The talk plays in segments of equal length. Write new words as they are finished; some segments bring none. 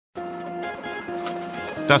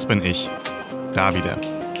Das bin ich, Davide.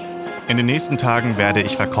 In den nächsten Tagen werde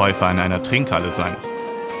ich Verkäufer in einer Trinkhalle sein.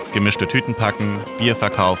 Gemischte Tüten packen, Bier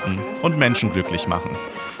verkaufen und Menschen glücklich machen.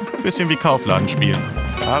 Bisschen wie Kaufladen spielen.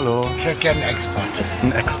 Hallo. Ich hätte gerne einen Export.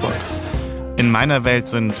 Ein Export. In meiner Welt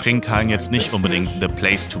sind Trinkhallen jetzt nicht unbedingt the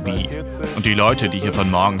place to be. Und die Leute, die hier von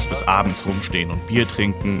morgens bis abends rumstehen und Bier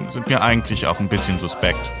trinken, sind mir eigentlich auch ein bisschen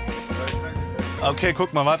suspekt. Okay,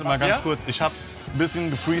 guck mal, warte mal ganz kurz. Ich habe ein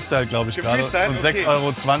bisschen gefreestylt, glaube ich, gerade. Und 6,20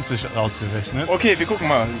 Euro rausgerechnet. Okay, wir gucken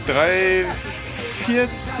mal. 3,40,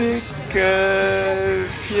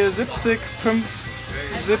 4,70,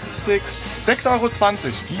 5,70, 6,20 Euro.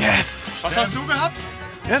 Yes! Was hast du gehabt?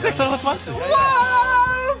 Ja, 6,20 Euro. Wow,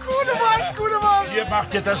 gute Marsch. Ihr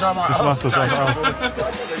macht ihr das auch mal. Ich mach das auch.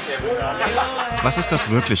 Was ist das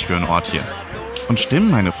wirklich für ein Ort hier? Und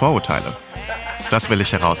stimmen meine Vorurteile? Das will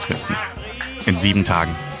ich herausfinden. In 7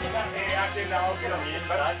 Tagen.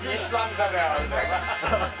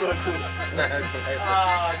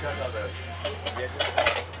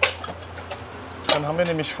 Dann haben wir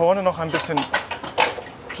nämlich vorne noch ein bisschen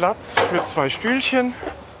Platz für 2 Stühlchen.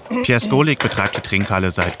 Pierre betreibt die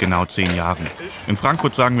Trinkhalle seit genau 10 Jahren. In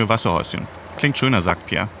Frankfurt sagen wir Wasserhäuschen. Klingt schöner, sagt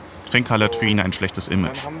Pierre. Trinkhalle hat für ihn ein schlechtes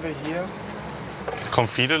Image. Dann haben wir hier. Kommen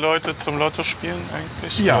viele Leute zum Lotto spielen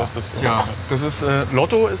eigentlich? Ja, Oder ist das ja. Das ist,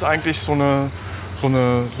 Lotto ist eigentlich so eine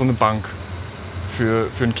Bank für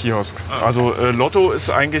einen Kiosk. Also Lotto ist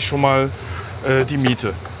eigentlich schon mal die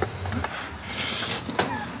Miete.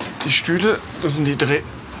 Die Stühle, das sind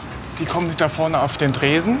die kommen da vorne auf den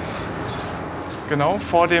Tresen. Genau,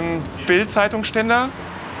 vor dem Bild-Zeitungsständer.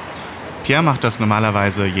 Pierre macht das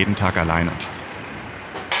normalerweise jeden Tag alleine.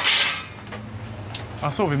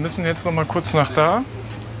 Ach so, wir müssen jetzt noch mal kurz nach da.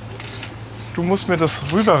 Du musst mir das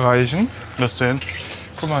rüberreichen. Was denn?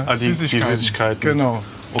 Guck mal, Die Süßigkeiten. Genau.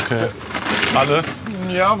 Okay. Alles?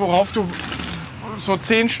 Ja, worauf du so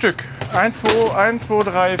 10 Stück. 1, 2,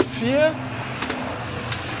 3, 4,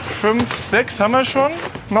 5, 6 haben wir schon.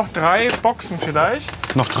 Noch 3 Boxen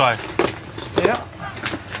vielleicht. Noch 3. Ja.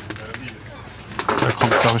 Da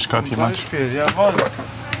kommt, glaube ich, gerade jemand. Beispiel, jawohl.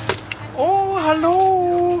 Oh,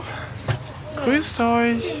 hallo. Grüßt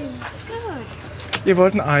euch. Gut. Ihr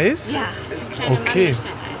wollt ein Eis? Ja. Okay.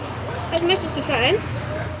 Was möchtest du für eins?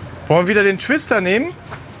 Wollen wir wieder den Twister nehmen?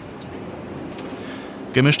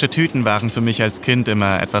 Gemischte Tüten waren für mich als Kind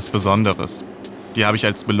immer etwas Besonderes. Die habe ich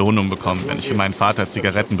als Belohnung bekommen, wenn ich für meinen Vater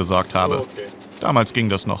Zigaretten besorgt habe. Damals ging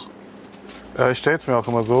das noch. Ich stelle es mir auch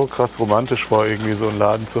immer so krass romantisch vor, irgendwie so einen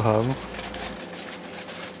Laden zu haben.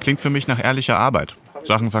 Klingt für mich nach ehrlicher Arbeit.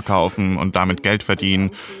 Sachen verkaufen und damit Geld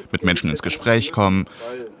verdienen, mit Menschen ins Gespräch kommen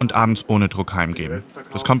und abends ohne Druck heimgehen.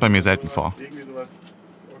 Das kommt bei mir selten vor.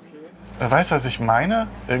 Weißt du, was ich meine?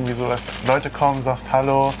 Irgendwie sowas. Leute kommen, sagst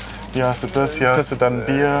Hallo, hier hast du das, hier hast du dann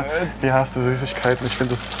Bier, hier hast du Süßigkeiten. Ich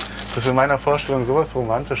finde das ist in meiner Vorstellung sowas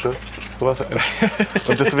Romantisches.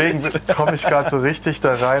 Und deswegen komme ich gerade so richtig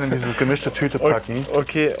da rein in dieses gemischte Tüte packen.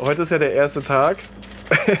 Okay, heute ist ja der erste Tag.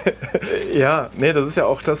 Ja, nee, das ist ja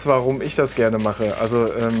auch das, warum ich das gerne mache. Also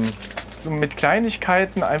mit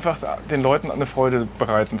Kleinigkeiten einfach den Leuten eine Freude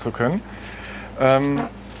bereiten zu können.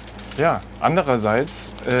 Ja, andererseits,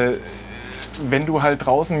 wenn du halt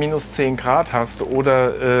draußen minus 10 Grad hast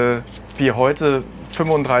oder wie heute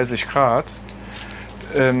 35 Grad,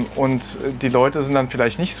 und die Leute sind dann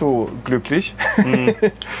vielleicht nicht so glücklich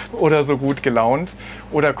oder so gut gelaunt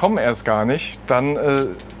oder kommen erst gar nicht, dann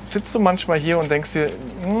sitzt du manchmal hier und denkst dir,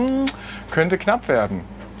 könnte knapp werden.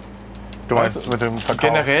 Du meinst mit dem Verkauf?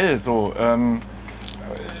 Generell so.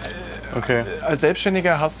 Okay. Als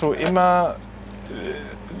Selbstständiger hast du immer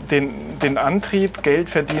den Antrieb, Geld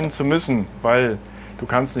verdienen zu müssen, weil du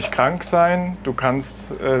kannst nicht krank sein, du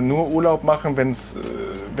kannst nur Urlaub machen, wenn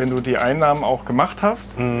du die Einnahmen auch gemacht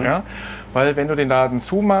hast. Ja? Weil wenn du den Laden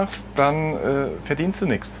zumachst, dann verdienst du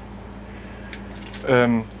nichts.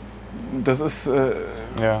 Das ist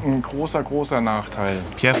ein großer Nachteil.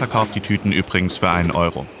 Pierre verkauft die Tüten übrigens für 1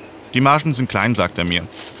 Euro. Die Margen sind klein, sagt er mir.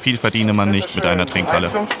 Viel verdiene man nicht mit einer Trinkhalle.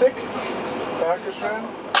 1,50. Dankeschön.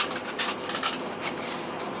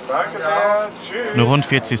 Danke sehr. Tschüss. Nur rund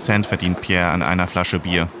 40 Cent verdient Pierre an einer Flasche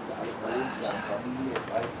Bier.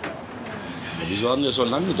 Wieso hat das so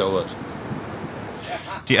lange gedauert?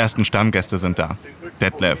 Die ersten Stammgäste sind da.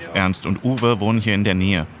 Detlef, Ernst und Uwe wohnen hier in der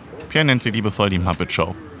Nähe. Pierre nennt sie liebevoll die Muppet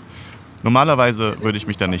Show. Normalerweise würde ich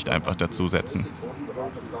mich da nicht einfach dazusetzen.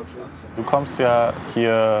 Du kommst ja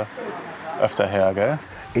hier öfter her, gell?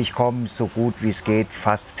 Ich komme so gut wie es geht,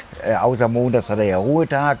 fast. Außer montags hat er ja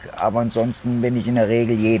Ruhetag, aber ansonsten bin ich in der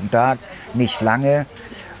Regel jeden Tag, nicht lange,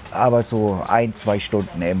 aber so 1, 2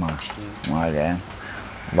 Stunden immer. Mal, ja.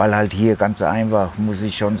 Weil halt hier ganz einfach, muss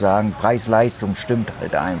ich schon sagen, Preis-Leistung stimmt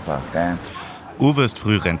halt einfach. Gell? Uwe ist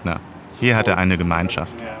Frührentner. Hier hat er eine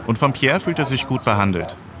Gemeinschaft. Und von Pierre fühlt er sich gut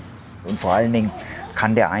behandelt. Und vor allen Dingen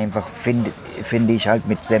kann der einfach, finde ich, halt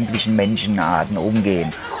mit sämtlichen Menschenarten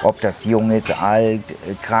umgehen. Ob das jung ist, alt,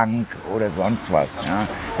 krank oder sonst was. Ja?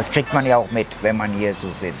 Das kriegt man ja auch mit, wenn man hier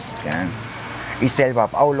so sitzt. Gell? Ich selber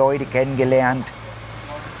habe auch Leute kennengelernt.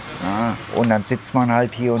 Ja? Und dann sitzt man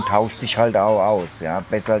halt hier und tauscht sich halt auch aus. Ja?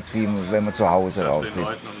 Besser als wie, wenn man zu Hause raus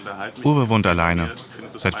sitzt. Uwe wohnt alleine.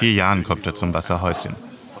 Seit 4 Jahren kommt er zum Wasserhäuschen.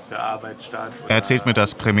 Er erzählt mir,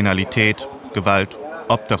 dass Kriminalität, Gewalt,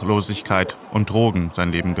 Obdachlosigkeit und Drogen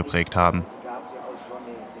sein Leben geprägt haben.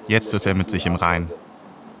 Jetzt ist er mit sich im Reinen.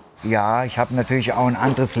 Ja, ich habe natürlich auch ein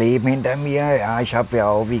anderes Leben hinter mir. Ja, ich habe ja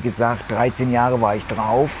auch, wie gesagt, 13 Jahre war ich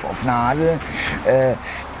drauf, auf Nadel.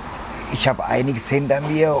 Ich habe einiges hinter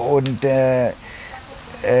mir und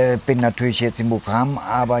bin natürlich jetzt im Programm,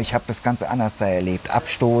 aber ich habe das ganz anders da erlebt.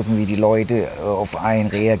 Abstoßen, wie die Leute auf einen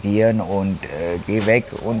reagieren und geh weg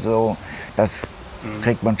und so, das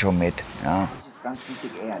kriegt man schon mit. Ja.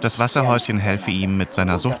 Das Wasserhäuschen helfe ihm, mit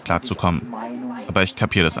seiner Sucht klarzukommen. Aber ich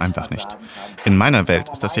kapiere das einfach nicht. In meiner Welt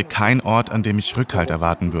ist das hier kein Ort, an dem ich Rückhalt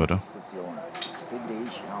erwarten würde.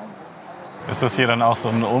 Ist das hier dann auch so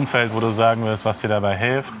ein Umfeld, wo du sagen würdest, was dir dabei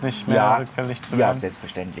hilft, nicht mehr rückfällig zu werden? Ja,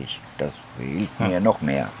 selbstverständlich. Das hilft mir noch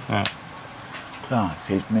mehr. Ja. Ja, es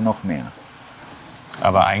hilft mir noch mehr.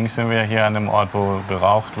 Aber eigentlich sind wir hier an einem Ort, wo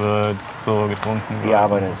geraucht wird, so getrunken wird. Ja,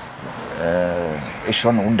 aber das ist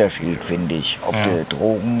schon ein Unterschied, finde ich. Ob du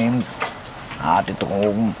Drogen nimmst, harte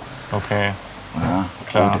Drogen. Okay. Ja,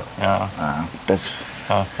 klar. Gut, ja. Da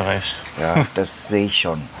hast du recht. Ja, das sehe ich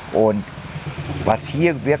schon. Und was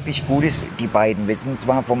hier wirklich gut ist, die beiden wissen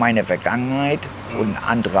zwar von meiner Vergangenheit und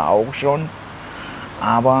andere auch schon,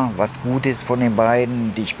 aber was gut ist von den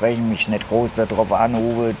beiden, die sprechen mich nicht groß darauf an,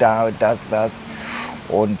 Uwe, das.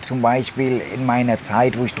 Und zum Beispiel in meiner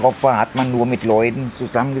Zeit, wo ich drauf war, hat man nur mit Leuten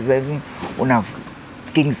zusammengesessen und da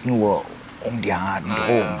ging es nur um die harten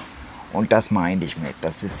Drogen. Ja. Und das meinte ich mit,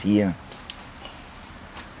 das ist hier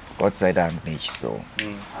Gott sei Dank nicht so.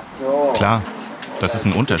 Klar, das ist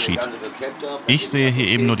ein Unterschied. Ich sehe hier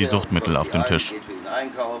eben nur die Suchtmittel auf dem Tisch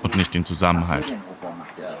und nicht den Zusammenhalt.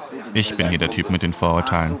 Ich bin hier der Typ mit den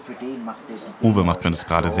Vorurteilen. Uwe macht mir das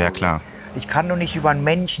gerade sehr klar. Ich kann doch nicht über einen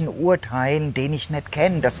Menschen urteilen, den ich nicht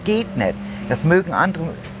kenne. Das geht nicht. Das mögen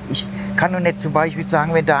andere. Ich kann doch nicht zum Beispiel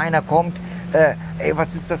sagen, wenn da einer kommt, ey,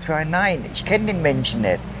 was ist das für ein Nein? Ich kenne den Menschen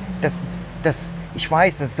nicht. Ich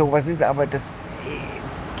weiß, dass sowas ist, aber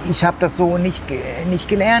ich habe das so nicht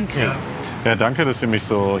gelernt. Ja, danke, dass ihr mich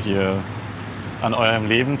so hier an eurem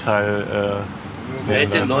Leben teilnehmen.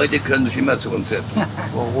 Nette Leute können sich immer zu uns setzen.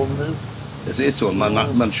 Warum denn? Das ist so.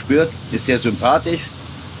 Man spürt, ist der sympathisch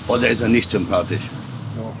oder ist er nicht sympathisch.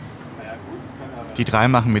 Die 3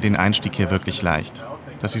 machen mir den Einstieg hier wirklich leicht.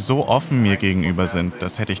 Dass sie so offen mir gegenüber sind,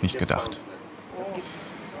 das hätte ich nicht gedacht.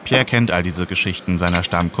 Pierre kennt all diese Geschichten seiner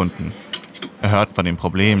Stammkunden. Er hört von den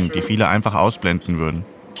Problemen, die viele einfach ausblenden würden.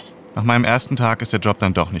 Nach meinem ersten Tag ist der Job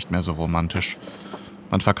dann doch nicht mehr so romantisch.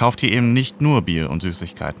 Man verkauft hier eben nicht nur Bier und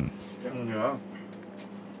Süßigkeiten.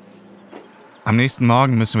 Am nächsten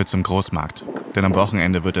Morgen müssen wir zum Großmarkt, denn am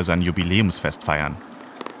Wochenende wird er sein Jubiläumsfest feiern.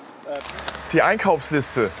 Die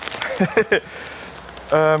Einkaufsliste.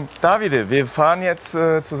 Davide, wir fahren jetzt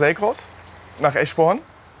zu Selkros nach Eschborn.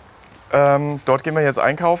 Dort gehen wir jetzt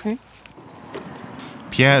einkaufen.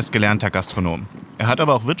 Pierre ist gelernter Gastronom. Er hat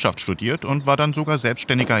aber auch Wirtschaft studiert und war dann sogar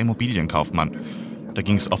selbstständiger Immobilienkaufmann. Da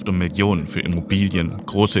ging es oft um Millionen für Immobilien,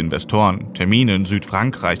 große Investoren, Termine in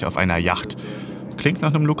Südfrankreich auf einer Yacht. Klingt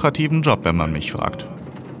nach einem lukrativen Job, wenn man mich fragt.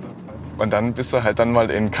 Und dann bist du halt dann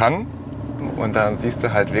mal in Cannes und dann siehst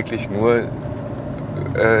du halt wirklich nur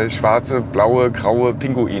schwarze, blaue, graue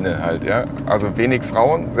Pinguine halt, ja. Also wenig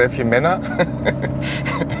Frauen, sehr viele Männer.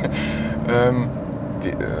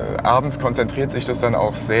 Abends konzentriert sich das dann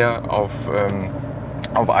auch sehr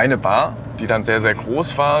auf eine Bar, die dann sehr, sehr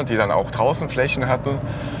groß war, die dann auch draußen Flächen hatte.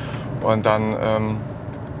 Und dann,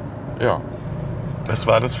 ja. Was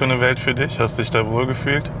war das für eine Welt für dich? Hast du dich da wohl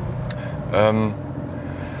gefühlt?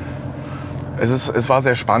 Es war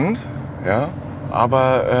sehr spannend, ja,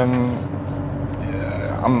 aber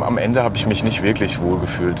am Ende habe ich mich nicht wirklich wohl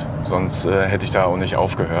gefühlt. Sonst hätte ich da auch nicht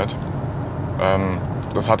aufgehört.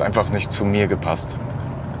 Das hat einfach nicht zu mir gepasst.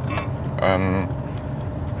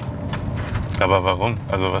 Aber warum?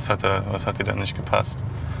 Also was hat dir da nicht gepasst?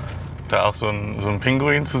 Da auch so ein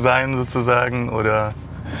Pinguin zu sein sozusagen, oder?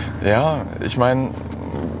 Ja, ich meine,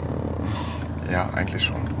 ja, eigentlich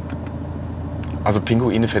schon. Also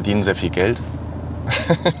Pinguine verdienen sehr viel Geld.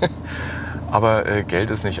 Aber Geld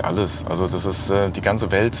ist nicht alles. Also das ist die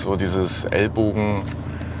ganze Welt, so dieses Ellbogendenken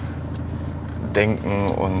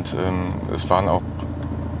und es waren auch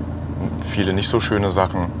viele nicht so schöne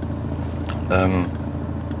Sachen.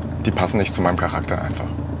 Die passen nicht zu meinem Charakter einfach.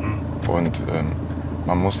 Und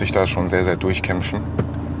man muss sich da schon sehr, sehr durchkämpfen.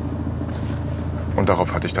 Und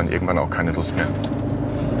darauf hatte ich dann irgendwann auch keine Lust mehr.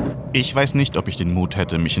 Ich weiß nicht, ob ich den Mut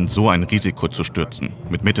hätte, mich in so ein Risiko zu stürzen.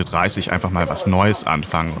 Mit Mitte 30 einfach mal was Neues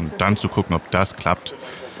anfangen und dann zu gucken, ob das klappt.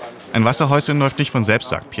 Ein Wasserhäuschen läuft nicht von selbst,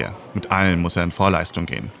 sagt Pierre. Mit allen muss er in Vorleistung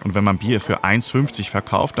gehen. Und wenn man Bier für 1,50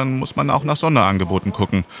 verkauft, dann muss man auch nach Sonderangeboten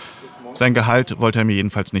gucken. Sein Gehalt wollte er mir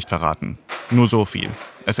jedenfalls nicht verraten. Nur so viel.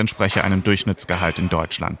 Es entspreche einem Durchschnittsgehalt in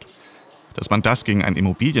Deutschland. Dass man das gegen einen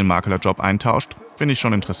Immobilienmaklerjob eintauscht, finde ich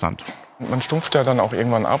schon interessant. Man stumpft ja dann auch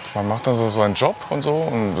irgendwann ab. Man macht dann so seinen Job und so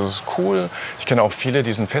und das ist cool. Ich kenne auch viele,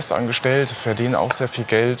 die sind festangestellt, verdienen auch sehr viel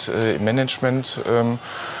Geld im Management.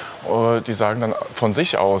 Die sagen dann von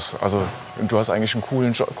sich aus, also du hast eigentlich einen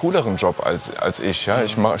cooleren Job als ich. Ja?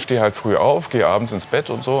 Ich stehe halt früh auf, gehe abends ins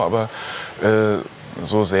Bett und so, aber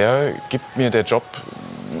so sehr gibt mir der Job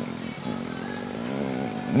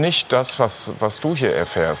nicht das, was du hier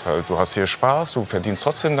erfährst. Halt, du hast hier Spaß, du verdienst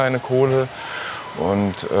trotzdem deine Kohle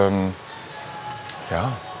und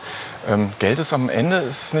Geld ist am Ende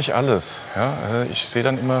ist es nicht alles. Ja? Ich sehe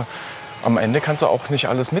dann immer, am Ende kannst du auch nicht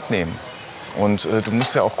alles mitnehmen. Und du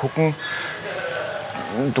musst ja auch gucken,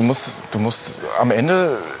 am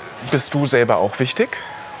Ende bist du selber auch wichtig.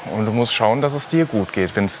 Und du musst schauen, dass es dir gut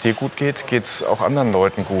geht. Wenn es dir gut geht, geht es auch anderen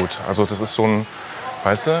Leuten gut. Also das ist so ein,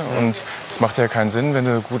 weißt du, und es macht ja keinen Sinn, wenn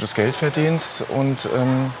du gutes Geld verdienst und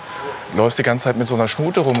läufst die ganze Zeit mit so einer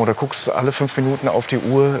Schnute rum oder guckst alle 5 Minuten auf die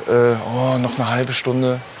Uhr, noch eine halbe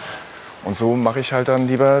Stunde. Und so mache ich halt dann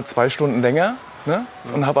lieber 2 Stunden länger, ne?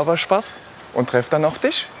 Und habe aber Spaß und treffe dann auch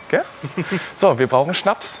dich. Gell? So, wir brauchen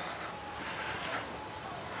Schnaps.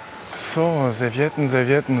 So, Servietten,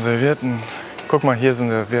 Servietten, Servietten. Guck mal, hier sind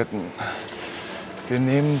Servietten. Wir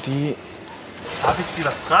nehmen die. Darf ich Sie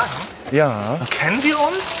was fragen? Ja. Kennen wir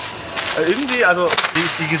uns? Irgendwie, also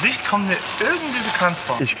die Gesicht kommt mir irgendwie bekannt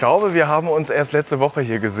vor. Ich glaube, wir haben uns erst letzte Woche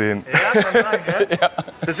hier gesehen. Ja, kann sein, gell? Ja.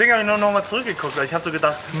 Deswegen habe ich nur noch mal zurückgeguckt, weil ich habe so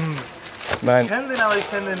gedacht, Nein. Ich kenne den, aber ich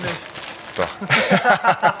kenne den nicht. Doch.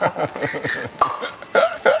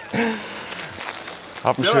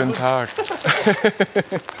 Hab einen schönen Tag.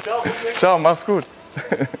 Ciao, mach's gut.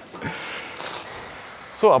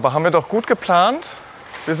 So, aber haben wir doch gut geplant.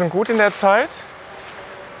 Wir sind gut in der Zeit.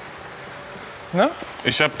 Ne?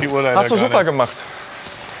 Ich habe die Uhr leider Hast du super gemacht.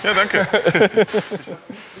 Ja, danke.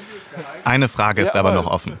 Eine Frage ist aber noch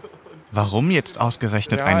offen. Warum jetzt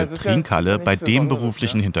ausgerechnet eine Trinkhalle bei dem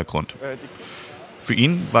beruflichen Hintergrund? Für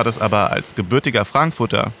ihn war das aber als gebürtiger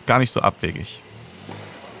Frankfurter gar nicht so abwegig.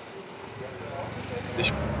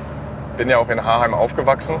 Ich bin ja auch in Haarheim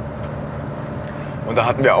aufgewachsen. Und da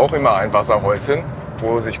hatten wir auch immer ein Wasserhäuschen,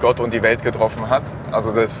 wo sich Gott und die Welt getroffen hat.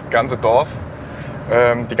 Also das ganze Dorf,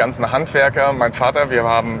 die ganzen Handwerker. Mein Vater, wir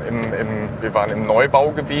waren im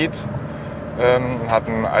Neubaugebiet,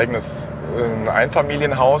 hatten ein eigenes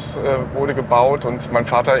Einfamilienhaus, wurde gebaut. Und mein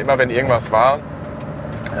Vater, immer wenn irgendwas war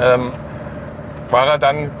er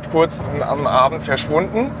dann kurz am Abend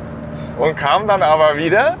verschwunden und kam dann aber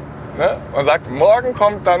wieder, ne, und sagt, morgen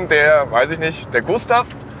kommt dann der, weiß ich nicht, der Gustav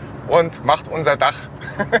und macht unser Dach.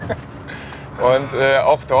 Und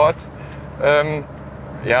auch dort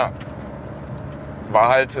war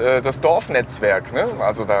halt das Dorfnetzwerk. Ne?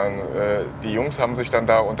 Also dann, die Jungs haben sich dann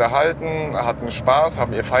da unterhalten, hatten Spaß,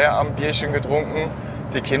 haben ihr Feierabendbierchen getrunken.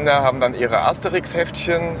 Die Kinder haben dann ihre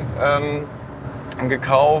Asterix-Heftchen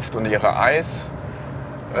gekauft und ihre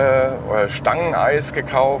oder Stangeneis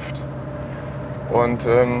gekauft. Und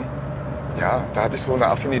da hatte ich so eine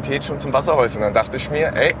Affinität schon zum Wasserhäuschen. Dann dachte ich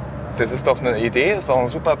mir, ey, das ist doch eine Idee, das ist doch ein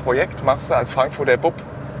super Projekt, machst du als Frankfurter Bub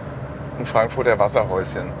ein Frankfurter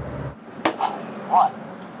Wasserhäuschen.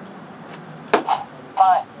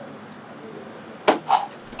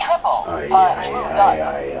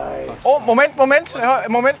 Oh, Moment. Ja,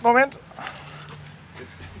 Moment.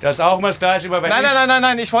 Das auch mal das Gleiche.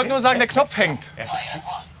 Nein, ich wollte nur sagen, der Knopf hängt.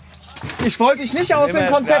 Ich wollte dich nicht aus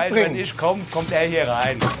dem Konzept bringen. Wenn ich komme, kommt er hier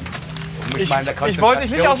rein. Ich wollte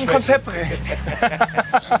dich nicht aus dem Konzept bringen.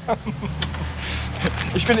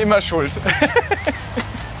 Ich bin immer schuld.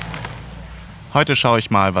 Heute schaue ich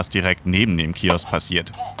mal, was direkt neben dem Kiosk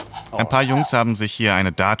passiert. Ein paar Jungs haben sich hier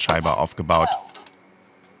eine Dartscheibe aufgebaut.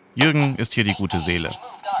 Jürgen ist hier die gute Seele.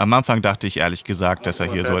 Am Anfang dachte ich ehrlich gesagt, dass er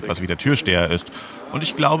hier so etwas wie der Türsteher ist. Und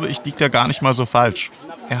ich glaube, ich liege da gar nicht mal so falsch.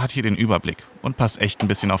 Er hat hier den Überblick und passt echt ein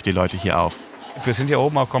bisschen auf die Leute hier auf. Wir sind hier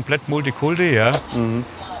oben auch komplett Multikulti, ja.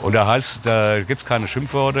 Und da gibt es keine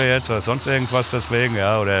Schimpfworte jetzt oder sonst irgendwas deswegen,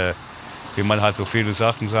 ja. Oder wie man halt so viele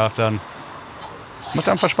Sachen sagt dann. Macht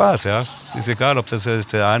einfach Spaß, ja. Ist egal, ob das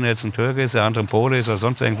der eine jetzt ein Türke ist, der andere ein Pole ist oder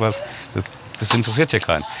sonst irgendwas. Das interessiert hier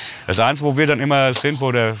keinen. Das Einzige, wo wir dann immer sind,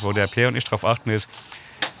 wo der Pierre und ich drauf achten, ist,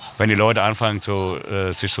 wenn die Leute anfangen,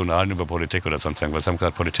 sich zu unterhalten über Politik oder sonst irgendwas. Wir haben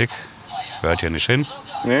gesagt, Politik gehört hier nicht hin.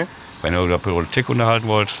 Nee? Wenn ihr über Politik unterhalten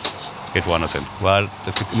wollt, geht woanders hin. Weil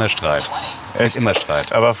es gibt immer Streit. Echt? Immer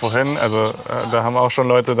Streit. Aber vorhin, also da haben auch schon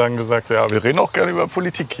Leute dann gesagt, ja, wir reden auch gerne über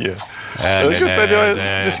Politik hier. Seid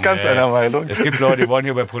ihr nicht ganz einer Meinung. Es gibt Leute, die wollen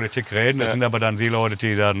hier über Politik reden. Das sind aber dann die Leute,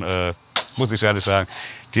 die dann, muss ich ehrlich sagen,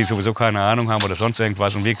 die sowieso keine Ahnung haben oder sonst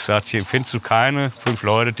irgendwas. Und wie gesagt, hier findest du keine 5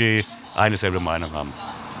 Leute, die eine selbe Meinung haben.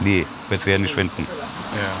 Nee, wirst du ja nicht finden.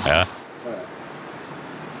 Ja.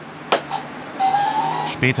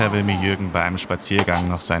 Später will mir Jürgen bei einem Spaziergang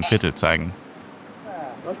noch sein Viertel zeigen.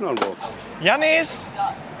 Janis!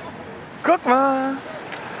 Guck mal!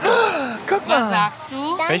 Guck mal! Was sagst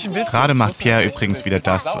du? Welchen willst du? Gerade macht Pierre übrigens wieder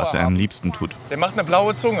das, was er am liebsten tut. Der macht eine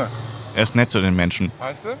blaue Zunge. Er ist nett zu den Menschen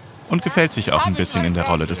Weißt du? und gefällt sich auch ein bisschen in der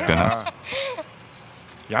Rolle des Gönners.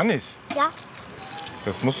 Janis, Ja.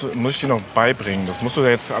 das muss ich dir noch beibringen. Das musst du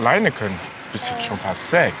jetzt alleine können. Du bist jetzt schon fast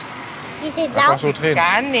 6. Die sieht Einfach so drehen.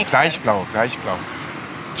 gar nicht. Gleich blau, gleich blau.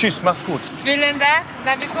 Tschüss, mach's gut. Vielen Dank.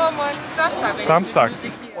 Dann wir kommen Samstag. Samstag.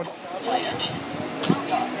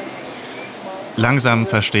 Langsam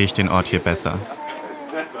verstehe ich den Ort hier besser.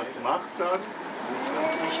 Was macht dann?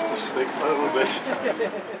 6,60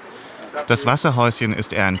 €. Das Wasserhäuschen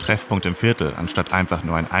ist eher ein Treffpunkt im Viertel, anstatt einfach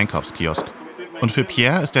nur ein Einkaufskiosk. Und für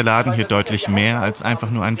Pierre ist der Laden hier deutlich mehr als einfach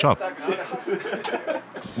nur ein Job.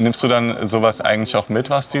 Nimmst du dann sowas eigentlich auch mit,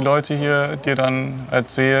 was die Leute hier dir dann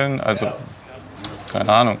erzählen? Also,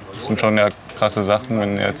 keine Ahnung, das sind schon ja krasse Sachen.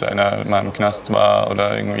 Wenn jetzt einer mal im Knast war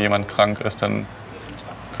oder irgendwie jemand krank ist, dann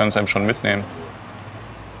kann es einem schon mitnehmen.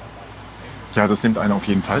 Ja, das nimmt einen auf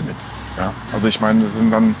jeden Fall mit. Ja. Also ich meine, das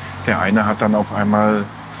sind dann, der eine hat dann auf einmal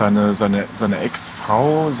seine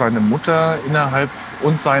Ex-Frau, seine Mutter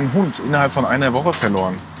und seinen Hund innerhalb von einer Woche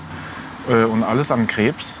verloren. Und alles an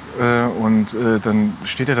Krebs. Und dann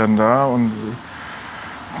steht er dann da und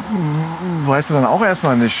weißt du dann auch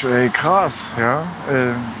erstmal nicht, krass. Ja?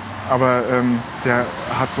 Aber der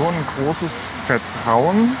hat so ein großes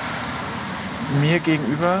Vertrauen mir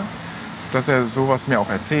gegenüber, dass er sowas mir auch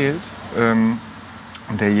erzählt. Und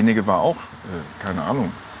derjenige war auch, keine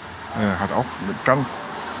Ahnung, hat auch ganz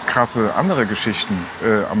krasse andere Geschichten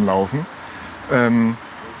am Laufen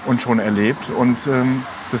und schon erlebt. Und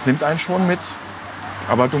das nimmt einen schon mit.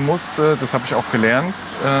 Aber du musst, das habe ich auch gelernt,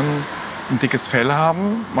 ein dickes Fell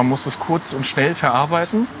haben. Man muss es kurz und schnell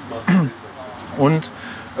verarbeiten. Und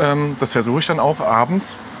das versuche ich dann auch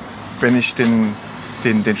abends, wenn ich den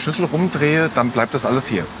Schlüssel rumdrehe, dann bleibt das alles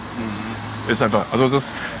hier. Ist einfach. Also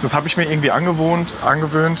das habe ich mir irgendwie angewöhnt,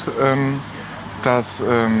 dass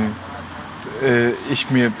ich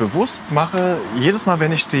mir bewusst mache, jedes Mal,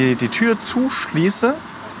 wenn ich die Tür zuschließe,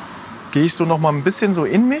 gehe ich so noch mal ein bisschen so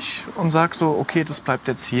in mich und sage so, okay, das bleibt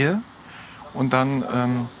jetzt hier. Und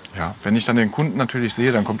dann, ja, wenn ich dann den Kunden natürlich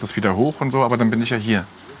sehe, dann kommt das wieder hoch und so, aber dann bin ich ja hier.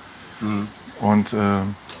 Mhm. Und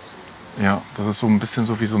ja, das ist so ein bisschen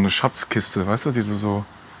so wie so eine Schatzkiste, weißt du, die du so,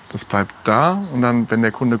 das bleibt da und dann, wenn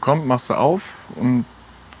der Kunde kommt, machst du auf und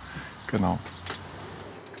genau.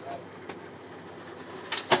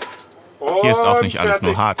 Hier ist auch nicht alles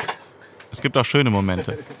nur hart. Es gibt auch schöne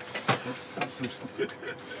Momente.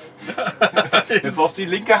 Jetzt brauchst du die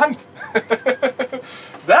linke Hand.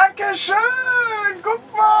 Dankeschön, guck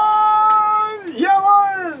mal,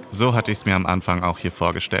 jawohl. So hatte ich es mir am Anfang auch hier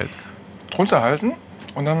vorgestellt. Drunter halten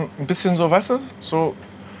und dann ein bisschen so, weißt du, so,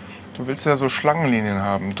 du willst ja so Schlangenlinien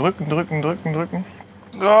haben. Drücken, drücken, drücken, drücken.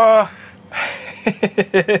 Oh.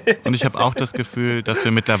 Und ich habe auch das Gefühl, dass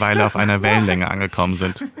wir mittlerweile auf einer Wellenlänge angekommen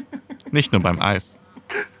sind. Nicht nur beim Eis.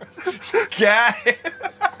 Geil.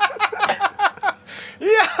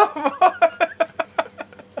 Jawohl.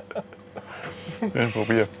 Ja,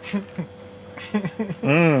 probier.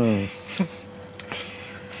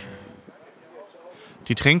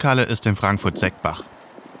 Die Trinkhalle ist in Frankfurt-Seckbach.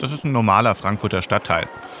 Das ist ein normaler Frankfurter Stadtteil.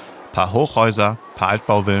 Paar Hochhäuser, paar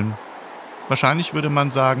Altbauvillen. Wahrscheinlich würde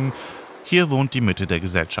man sagen, hier wohnt die Mitte der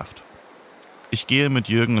Gesellschaft. Ich gehe mit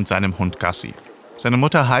Jürgen und seinem Hund Gassi. Seine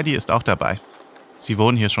Mutter Heidi ist auch dabei. Sie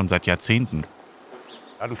wohnen hier schon seit Jahrzehnten.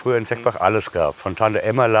 Wir hatten früher in Seckbach alles gehabt. Von Tante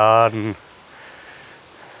Emma Laden,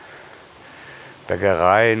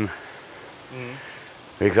 Bäckereien.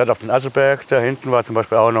 Wie gesagt, auf dem Asselberg, da hinten war zum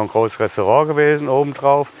Beispiel auch noch ein großes Restaurant gewesen,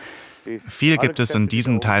 obendrauf. Viel gibt es in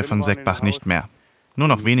diesem Teil von Seckbach nicht mehr. Nur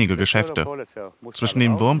noch wenige Geschäfte. Zwischen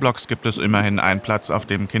den Wohnblocks gibt es immerhin einen Platz, auf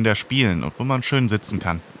dem Kinder spielen und wo man schön sitzen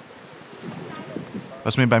kann.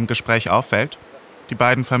 Was mir beim Gespräch auffällt, die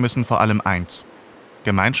beiden vermissen vor allem eins: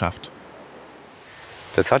 Gemeinschaft.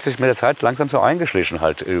 Das hat sich mit der Zeit langsam so eingeschlichen,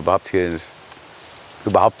 halt überhaupt in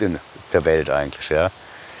der Welt eigentlich, ja.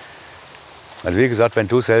 Also wie gesagt, wenn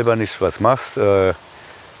du selber nicht was machst,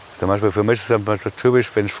 zum Beispiel für mich ist es typisch,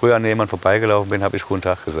 wenn ich früher an jemanden vorbeigelaufen bin, habe ich guten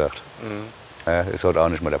Tag gesagt. Ja, ist heute auch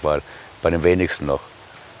nicht mehr der Fall, bei den wenigsten noch.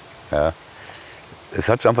 Ja. Es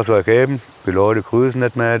hat sich einfach so ergeben, die Leute grüßen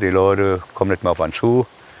nicht mehr, die Leute kommen nicht mehr auf einen Schuh.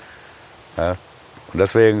 Ja. Und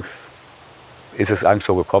deswegen ist es eigentlich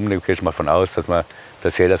so gekommen, da gehe ich mal von aus,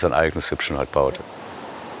 dass jeder sein eigenes Süppchen halt baut.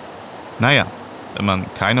 Naja, wenn man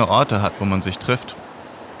keine Orte hat, wo man sich trifft,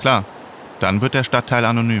 klar, dann wird der Stadtteil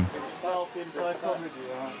anonym.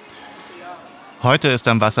 Heute ist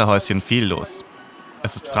am Wasserhäuschen viel los.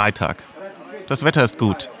 Es ist Freitag. Das Wetter ist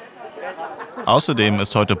gut. Außerdem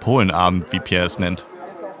ist heute Polenabend, wie Pierre es nennt.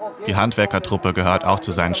 Die Handwerkertruppe gehört auch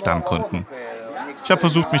zu seinen Stammkunden. Ich habe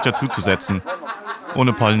versucht, mich dazuzusetzen.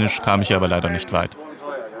 Ohne Polnisch kam ich aber leider nicht weit.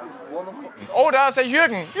 Oh, da ist der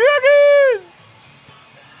Jürgen. Jürgen!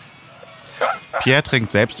 Pierre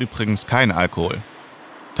trinkt selbst übrigens keinen Alkohol.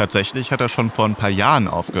 Tatsächlich hat er schon vor ein paar Jahren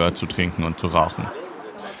aufgehört zu trinken und zu rauchen.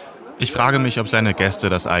 Ich frage mich, ob seine Gäste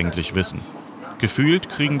das eigentlich wissen. Gefühlt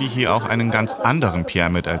kriegen die hier auch einen ganz anderen Pierre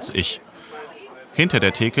mit als ich. Hinter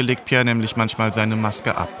der Theke legt Pierre nämlich manchmal seine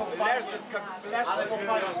Maske ab.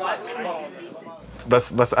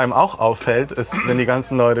 Was einem auch auffällt, ist, wenn die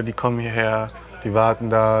ganzen Leute, die kommen hierher, die warten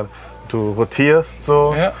da, du rotierst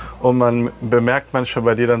so, ja. Und man bemerkt manchmal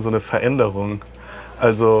bei dir dann so eine Veränderung.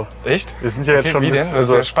 Also, echt? Wir sind ja jetzt schon wie denn? Das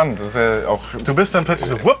ist ja spannend. Das ist ja auch du bist dann plötzlich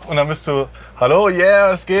so, wupp, und dann bist du, hallo,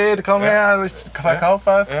 yeah, es geht, komm her, ich verkauf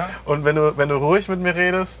was. Ja. Und wenn du ruhig mit mir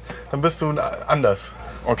redest, dann bist du anders.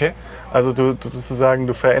 Okay. Also du sozusagen,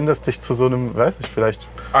 du veränderst dich zu so einem, weiß ich, vielleicht...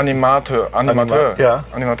 Animateur. Ja.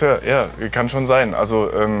 Animateur, ja, kann schon sein. Also,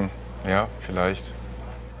 ja, vielleicht.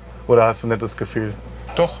 Oder hast du nicht das Gefühl?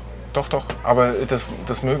 Doch. Aber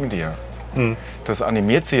das mögen die ja. Das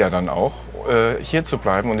animiert sie ja dann auch, hier zu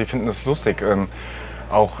bleiben, und die finden es lustig,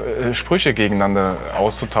 auch Sprüche gegeneinander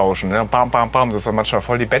auszutauschen. Ne? Bam, bam, bam, das ist dann manchmal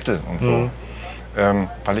voll die Battle und so.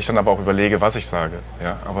 Weil ich dann aber auch überlege, was ich sage.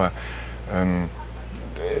 Ja? Aber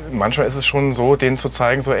manchmal ist es schon so, denen zu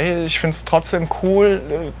zeigen, so, ey, ich finde es trotzdem cool,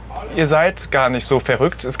 ihr seid gar nicht so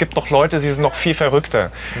verrückt. Es gibt noch Leute, die sind noch viel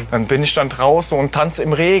verrückter. Dann bin ich dann draußen und tanze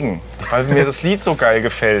im Regen, weil mir das Lied so geil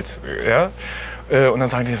gefällt. Ja? Und dann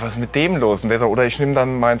sagen die, was ist mit dem los? Und der sagt, oder ich nehme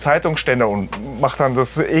dann meinen Zeitungsständer und mache dann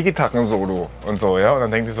das E-Gitarren-Solo und so. Ja? Und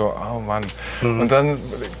dann denken die so, oh Mann. Und dann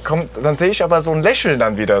sehe ich aber so ein Lächeln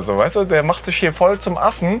dann wieder, so, weißt du? Der macht sich hier voll zum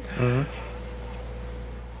Affen.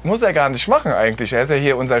 Muss er gar nicht machen eigentlich. Er ist ja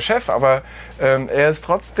hier unser Chef, aber er ist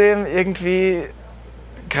trotzdem irgendwie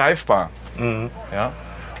greifbar. Ja?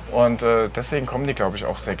 Und deswegen kommen die, glaube ich,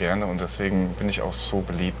 auch sehr gerne, und deswegen bin ich auch so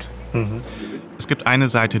beliebt. Es gibt eine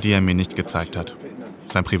Seite, die er mir nicht gezeigt hat.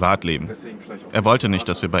 Sein Privatleben. Er wollte nicht,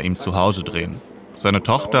 dass wir bei ihm zu Hause drehen. Seine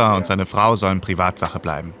Tochter und seine Frau sollen Privatsache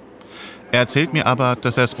bleiben. Er erzählt mir aber,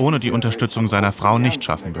 dass er es ohne die Unterstützung seiner Frau nicht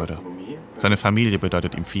schaffen würde. Seine Familie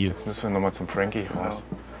bedeutet ihm viel. Jetzt müssen wir nochmal zum Frankie raus.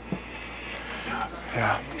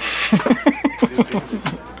 Ja.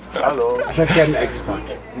 Hallo. Ich hätte gerne einen Export.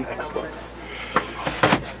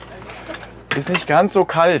 Ist nicht ganz so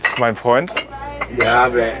kalt, mein Freund. Ja,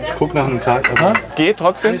 aber ich guck nach einem Tag. Geht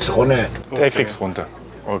trotzdem? Ist runter. Der kriegst runter.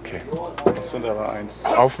 Okay. Das sind aber eins.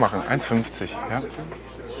 Aufmachen, 1,50. Ja.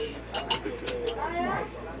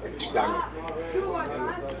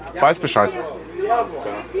 Weiß Bescheid.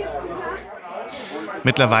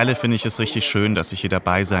 Mittlerweile finde ich es richtig schön, dass ich hier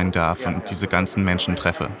dabei sein darf und diese ganzen Menschen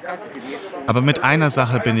treffe. Aber mit einer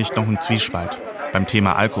Sache bin ich noch im Zwiespalt, beim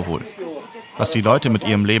Thema Alkohol. Was die Leute mit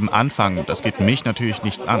ihrem Leben anfangen, das geht mich natürlich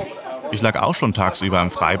nichts an. Ich lag auch schon tagsüber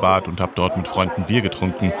im Freibad und habe dort mit Freunden Bier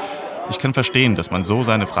getrunken. Ich kann verstehen, dass man so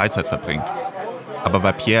seine Freizeit verbringt. Aber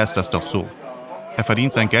bei Pierre ist das doch so. Er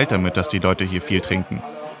verdient sein Geld damit, dass die Leute hier viel trinken.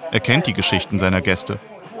 Er kennt die Geschichten seiner Gäste.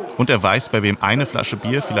 Und er weiß, bei wem eine Flasche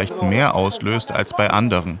Bier vielleicht mehr auslöst als bei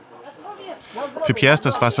anderen. Für Pierre ist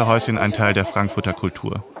das Wasserhäuschen ein Teil der Frankfurter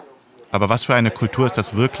Kultur. Aber was für eine Kultur ist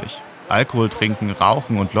das wirklich? Alkohol trinken,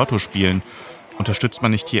 rauchen und Lotto spielen. Unterstützt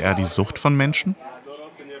man nicht hier eher die Sucht von Menschen?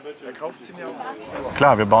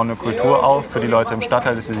 Klar, wir bauen eine Kultur auf für die Leute im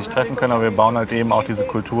Stadtteil, dass sie sich treffen können, aber wir bauen halt eben auch diese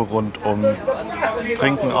Kultur rund um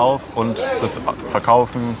Trinken auf und das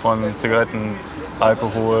Verkaufen von Zigaretten,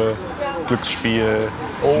 Alkohol, Glücksspiel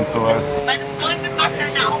und sowas.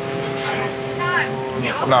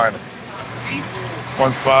 Nein.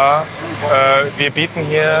 Und zwar, wir bieten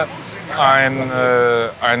hier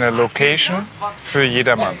eine Location für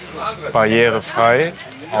jedermann. Barrierefrei,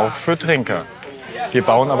 auch für Trinker. Wir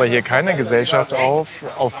bauen aber hier keine Gesellschaft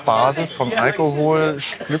auf Basis von Alkohol,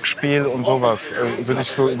 Glücksspiel und sowas. Würde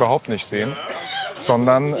ich so überhaupt nicht sehen.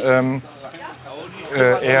 Sondern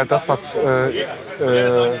eher das, was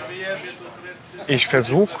ich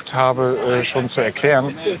versucht habe schon zu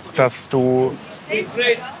erklären, dass du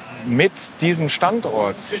mit diesem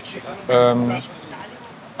Standort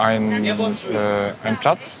einen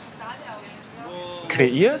Platz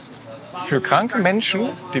kreierst für kranke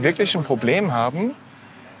Menschen, die wirklich ein Problem haben,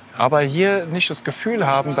 aber hier nicht das Gefühl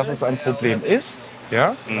haben, dass es ein Problem ist.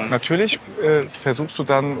 Ja? Natürlich versuchst du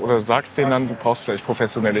dann oder sagst denen dann, du brauchst vielleicht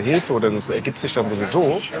professionelle Hilfe oder das ergibt sich dann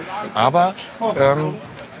sowieso. Aber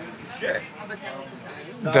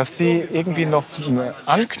dass sie irgendwie noch eine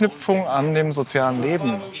Anknüpfung an dem sozialen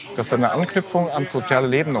Leben, dass eine Anknüpfung ans soziale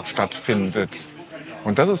Leben noch stattfindet.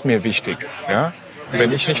 Und das ist mir wichtig. Ja?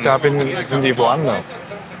 Wenn ich nicht da bin, sind die woanders.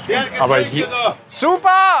 Aber hier...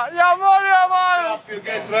 Super! Jawohl, jawohl!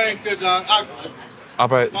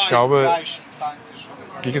 Aber ich glaube,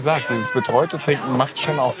 wie gesagt, dieses betreute Trinken macht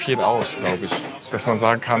schon auch viel aus, glaube ich. Dass man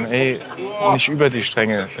sagen kann, ey, nicht über die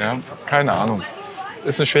Stränge. Ja? Keine Ahnung.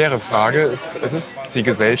 Ist eine schwere Frage. Es ist die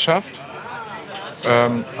Gesellschaft.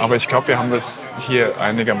 Aber ich glaube, wir haben das hier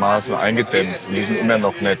einigermaßen eingedämmt. Und die sind immer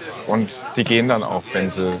noch nett. Und die gehen dann auch, wenn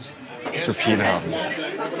sie zu viel haben.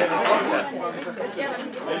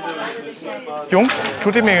 Jungs,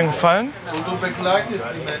 tut ihr mir einen Gefallen? Und du begleitest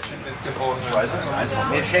die Menschen bis Geborgenschweiß.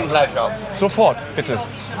 Wir stehen gleich auf. Sofort, bitte.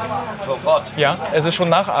 Sofort? Ja, es ist schon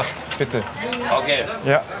nach 8, bitte. Okay.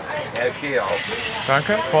 Ja. Ja, ich stehe auf.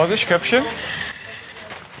 Danke. Vorsicht, Köpfchen.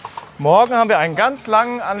 Morgen haben wir einen ganz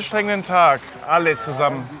langen, anstrengenden Tag. Alle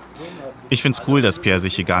zusammen. Ich find's cool, dass Pierre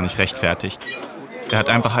sich hier gar nicht rechtfertigt. Er hat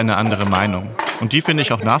einfach eine andere Meinung. Und die finde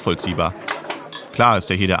ich auch nachvollziehbar. Klar ist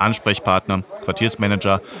er hier der Ansprechpartner,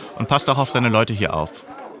 Quartiersmanager und passt auch auf seine Leute hier auf.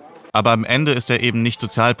 Aber am Ende ist er eben nicht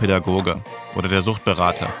Sozialpädagoge oder der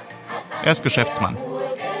Suchtberater. Er ist Geschäftsmann.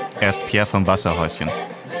 Er ist Pierre vom Wasserhäuschen.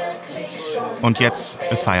 Und jetzt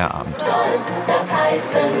ist Feierabend. Das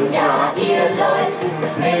heißen, ja, ihr Leute,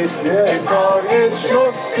 mit dem Talk ist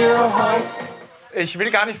Schluss für heute. Ich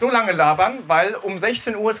will gar nicht so lange labern, weil um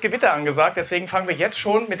 16 Uhr ist Gewitter angesagt. Deswegen fangen wir jetzt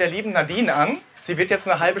schon mit der lieben Nadine an. Sie wird jetzt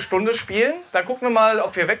eine halbe Stunde spielen. Dann gucken wir mal,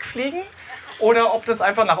 ob wir wegfliegen oder ob das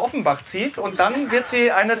einfach nach Offenbach zieht. Und dann wird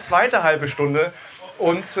sie eine zweite halbe Stunde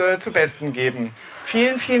uns zu Besten geben.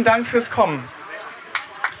 Vielen, vielen Dank fürs Kommen.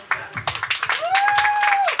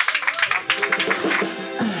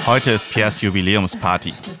 Heute ist Pierres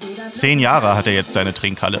Jubiläumsparty. 10 Jahre hat er jetzt seine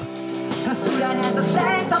Trinkhalle.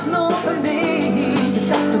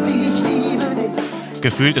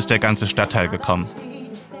 Gefühlt ist der ganze Stadtteil gekommen.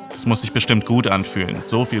 Es muss sich bestimmt gut anfühlen,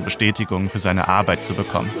 so viel Bestätigung für seine Arbeit zu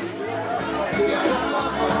bekommen.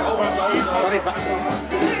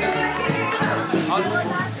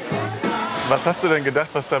 Was hast du denn gedacht,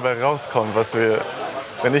 was dabei rauskommt?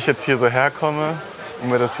 Wenn ich jetzt hier so herkomme und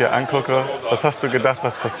mir das hier angucke, was hast du gedacht,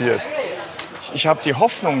 was passiert? Ich habe die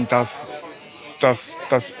Hoffnung, dass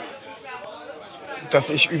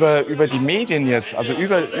ich über die Medien jetzt, also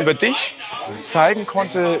über dich, zeigen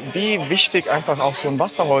konnte, wie wichtig einfach auch so ein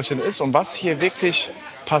Wasserhäuschen ist und was hier wirklich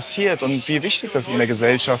passiert und wie wichtig das in der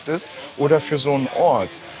Gesellschaft ist oder für so einen Ort.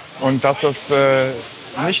 Und dass das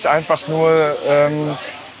nicht einfach nur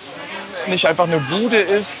Bude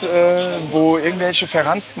ist, wo irgendwelche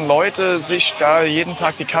verranzten Leute sich da jeden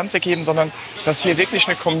Tag die Kante geben, sondern dass hier wirklich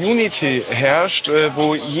eine Community herrscht,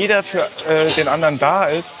 wo jeder für den anderen da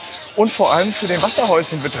ist und vor allem für den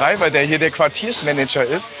Wasserhäuschenbetreiber, der hier der Quartiersmanager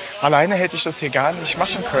ist. Alleine hätte ich das hier gar nicht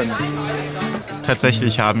machen können.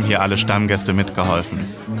 Tatsächlich haben hier alle Stammgäste mitgeholfen.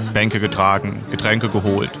 Bänke getragen, Getränke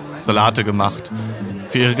geholt, Salate gemacht.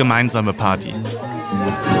 Für ihre gemeinsame Party.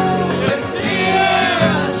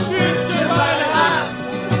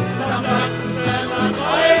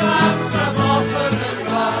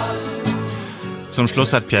 Zum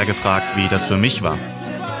Schluss hat Pierre gefragt, wie das für mich war.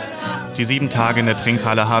 Die 7 Tage in der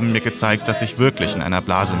Trinkhalle haben mir gezeigt, dass ich wirklich in einer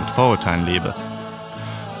Blase mit Vorurteilen lebe.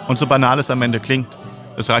 Und so banal es am Ende klingt,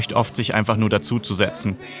 es reicht oft, sich einfach nur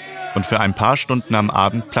dazuzusetzen. Und für ein paar Stunden am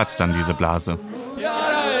Abend platzt dann diese Blase.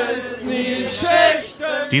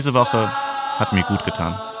 Diese Woche hat mir gut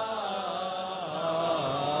getan.